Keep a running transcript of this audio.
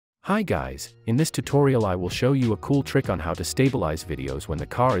Hi guys, in this tutorial I will show you a cool trick on how to stabilize videos when the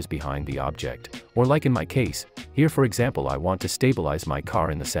car is behind the object, or like in my case. Here for example I want to stabilize my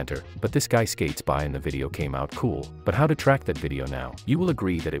car in the center, but this guy skates by and the video came out cool. But how to track that video now? You will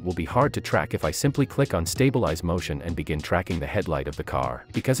agree that it will be hard to track if I simply click on stabilize motion and begin tracking the headlight of the car.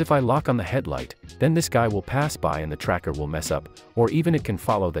 Because if I lock on the headlight, then this guy will pass by and the tracker will mess up, or even it can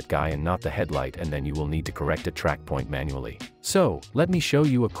follow that guy and not the headlight, and then you will need to correct a track point manually. So, let me show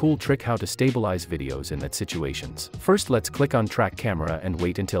you a cool trick how to stabilize videos in that situations. First let's click on track camera and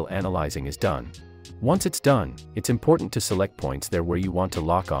wait until analyzing is done. Once it's done, it's important to select points there where you want to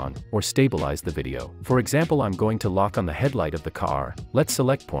lock on, or stabilize the video. For example, I'm going to lock on the headlight of the car. Let's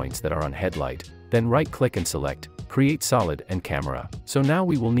select points that are on headlight, then right-click and select, Create Solid and Camera. So now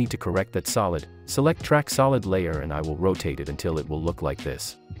we will need to correct that solid. Select Track Solid Layer and I will rotate it until it will look like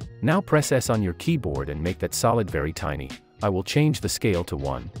this. Now press S on your keyboard and make that solid very tiny. I will change the scale to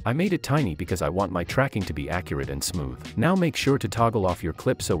 1. I made it tiny because I want my tracking to be accurate and smooth. Now make sure to toggle off your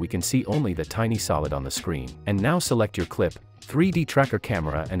clip so we can see only the tiny solid on the screen. And now select your clip, 3D tracker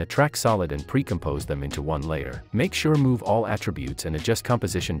camera and a track solid and pre-compose them into one layer. Make sure move all attributes and adjust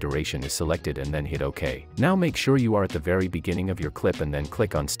composition duration is selected and then hit OK. Now make sure you are at the very beginning of your clip and then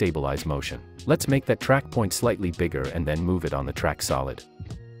click on stabilize motion. Let's make that track point slightly bigger and then move it on the track solid.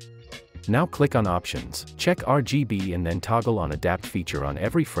 Now click on Options, check RGB and then toggle on Adapt feature on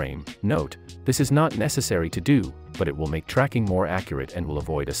every frame. Note, this is not necessary to do, but it will make tracking more accurate and will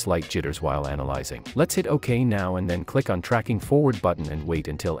avoid a slight jitters while analyzing. Let's hit OK now and then click on Tracking Forward button and wait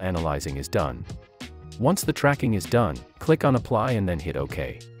until analyzing is done. Once the tracking is done, click on Apply and then hit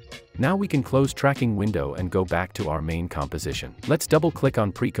OK. Now we can close tracking window and go back to our main composition. Let's double click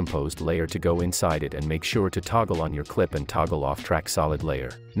on Precomposed Layer to go inside it and make sure to toggle on your clip and toggle off Track Solid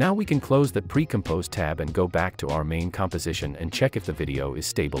Layer. Now we can close the Precomposed tab and go back to our main composition and check if the video is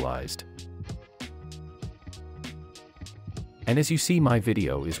stabilized. And as you see, my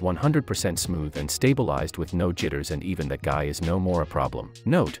video is 100% smooth and stabilized with no jitters, and even that guy is no more a problem.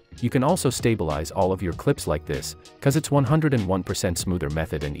 Note, you can also stabilize all of your clips like this, cause it's 101% smoother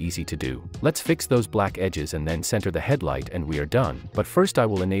method and easy to do. Let's fix those black edges and then center the headlight and we are done. But first I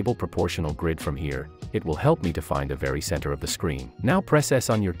will enable proportional grid from here. It will help me to find the very center of the screen. Now press S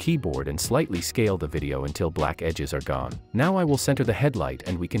on your keyboard and slightly scale the video until black edges are gone. Now I will center the headlight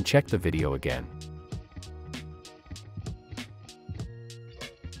and we can check the video again.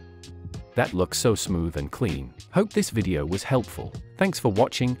 That looks so smooth and clean. Hope this video was helpful. Thanks for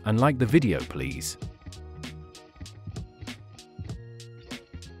watching and like the video please.